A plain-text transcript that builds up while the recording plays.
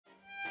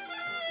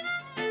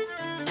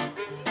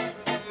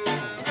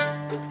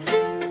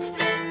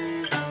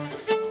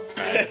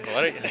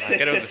I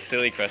get it with a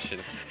silly question.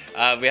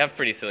 We have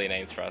pretty silly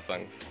names for our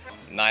songs.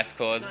 Nice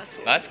Chords.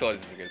 Nice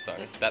Chords is a good song.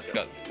 That's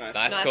got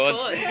nice chords.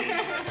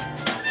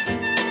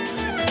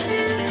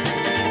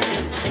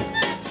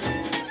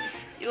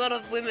 A lot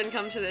of women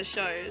come to their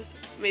shows,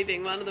 me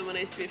being one of them when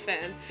I used to be a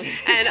fan,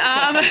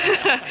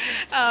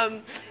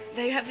 and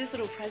they have this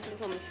little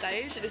presence on the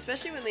stage, and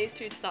especially when these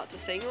two start to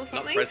sing or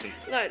something. Not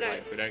presents. No.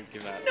 Like, we don't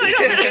give that. No,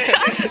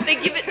 they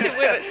give it to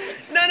women.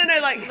 No,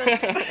 like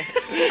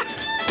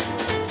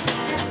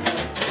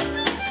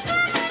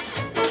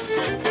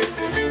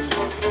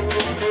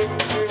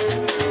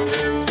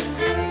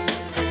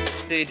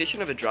The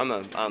addition of a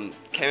drummer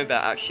came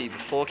about actually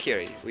before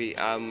Kiri.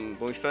 When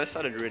we first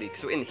started really,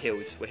 because we're in the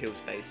hills, we're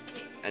hills based,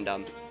 and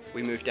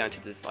we moved down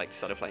to this,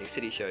 started playing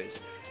city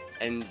shows,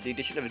 and the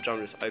addition of a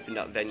drummer just opened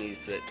up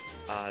venues that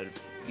are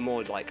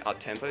more like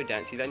up-tempo,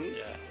 dancey venues.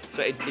 Yeah.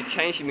 So it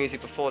changed the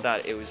music. Before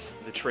that, it was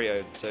the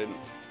trio, so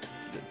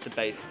the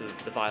bass,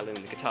 the violin,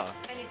 and the guitar.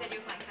 And you said you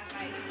were playing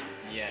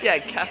cafes? Yeah,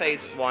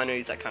 cafes,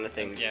 wineries, that kind of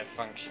thing. Yeah,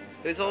 functions.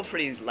 It was all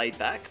pretty laid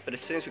back, but as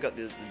soon as we got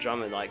the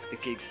drummer, the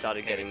gigs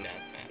started getting...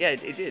 Yeah,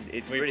 it did.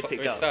 It really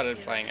picked up. We started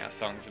playing our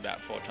songs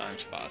about 4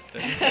 times faster.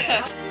 I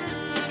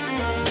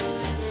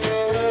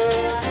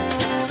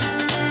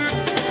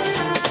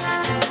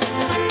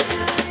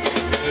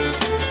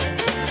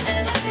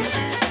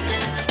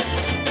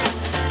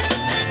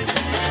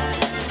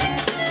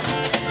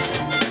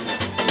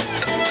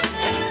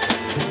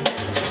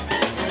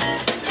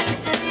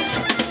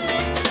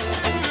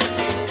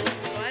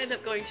ended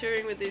up going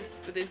touring with these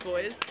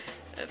boys.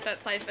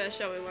 Play first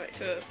show, we went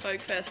to a folk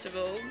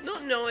festival,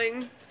 not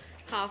knowing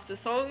half the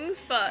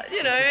songs, but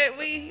you know,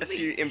 a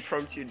few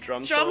impromptu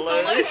drum solos.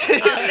 solos.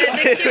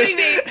 They're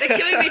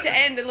killing me to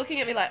end. They're looking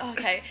at me like, oh,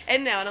 okay,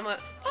 end now, and I'm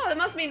like, oh, that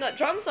must mean like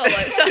drum solo. So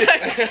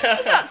I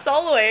start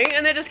soloing,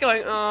 and they're just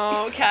going,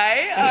 oh,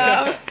 okay.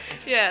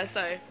 Yeah,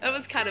 so it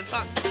was kind of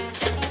fun.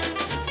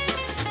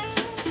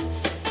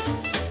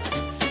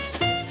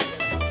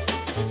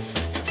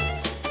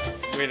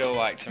 We'd all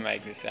like to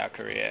make this our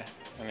career.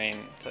 I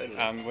mean,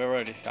 totally. We're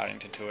already starting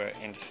to tour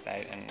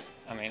interstate, and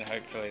I mean,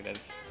 hopefully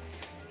there's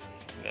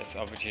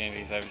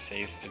opportunities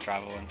overseas to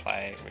travel and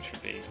play, which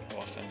would be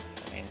awesome.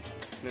 I mean,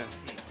 yeah.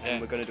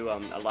 And we're going to do a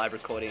live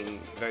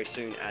recording very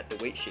soon at the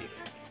Wheat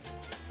Sheaf.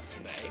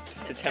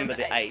 September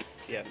the 8th,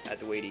 yeah, at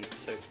the Wheatie.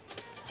 So,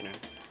 you know,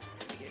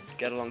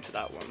 get along to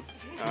that one.